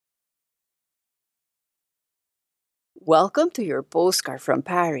Welcome to your postcard from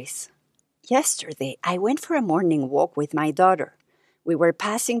Paris. Yesterday, I went for a morning walk with my daughter. We were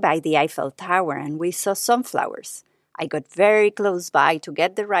passing by the Eiffel Tower and we saw sunflowers. I got very close by to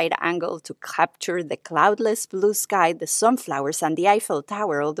get the right angle to capture the cloudless blue sky, the sunflowers, and the Eiffel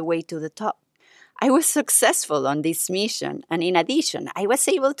Tower all the way to the top. I was successful on this mission, and in addition, I was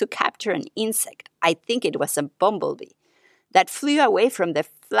able to capture an insect. I think it was a bumblebee that flew away from the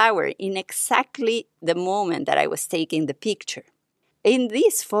flower in exactly the moment that I was taking the picture. In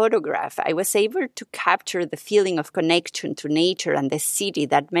this photograph, I was able to capture the feeling of connection to nature and the city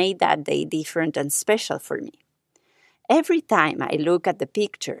that made that day different and special for me. Every time I look at the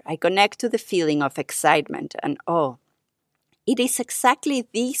picture, I connect to the feeling of excitement and awe. It is exactly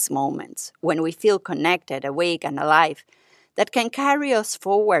these moments, when we feel connected, awake, and alive, that can carry us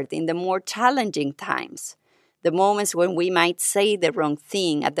forward in the more challenging times. The moments when we might say the wrong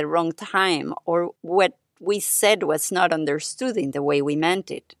thing at the wrong time, or what we said was not understood in the way we meant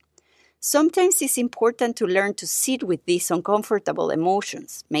it. Sometimes it's important to learn to sit with these uncomfortable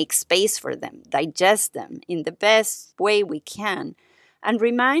emotions, make space for them, digest them in the best way we can, and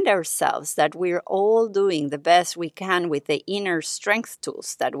remind ourselves that we're all doing the best we can with the inner strength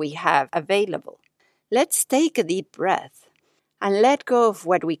tools that we have available. Let's take a deep breath and let go of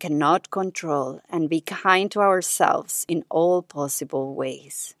what we cannot control and be kind to ourselves in all possible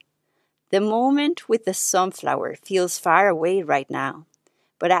ways. The moment with the sunflower feels far away right now,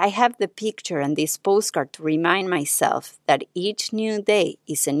 but I have the picture and this postcard to remind myself that each new day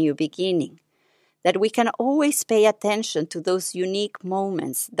is a new beginning, that we can always pay attention to those unique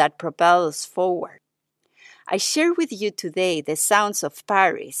moments that propel us forward. I share with you today the sounds of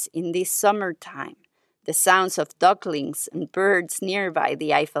Paris in this summertime, the sounds of ducklings and birds nearby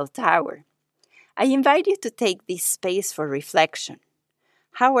the Eiffel Tower. I invite you to take this space for reflection.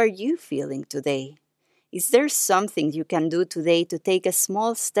 How are you feeling today? Is there something you can do today to take a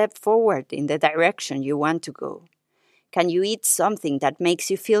small step forward in the direction you want to go? Can you eat something that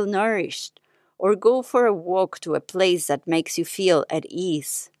makes you feel nourished? Or go for a walk to a place that makes you feel at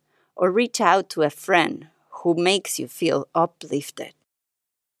ease? Or reach out to a friend who makes you feel uplifted?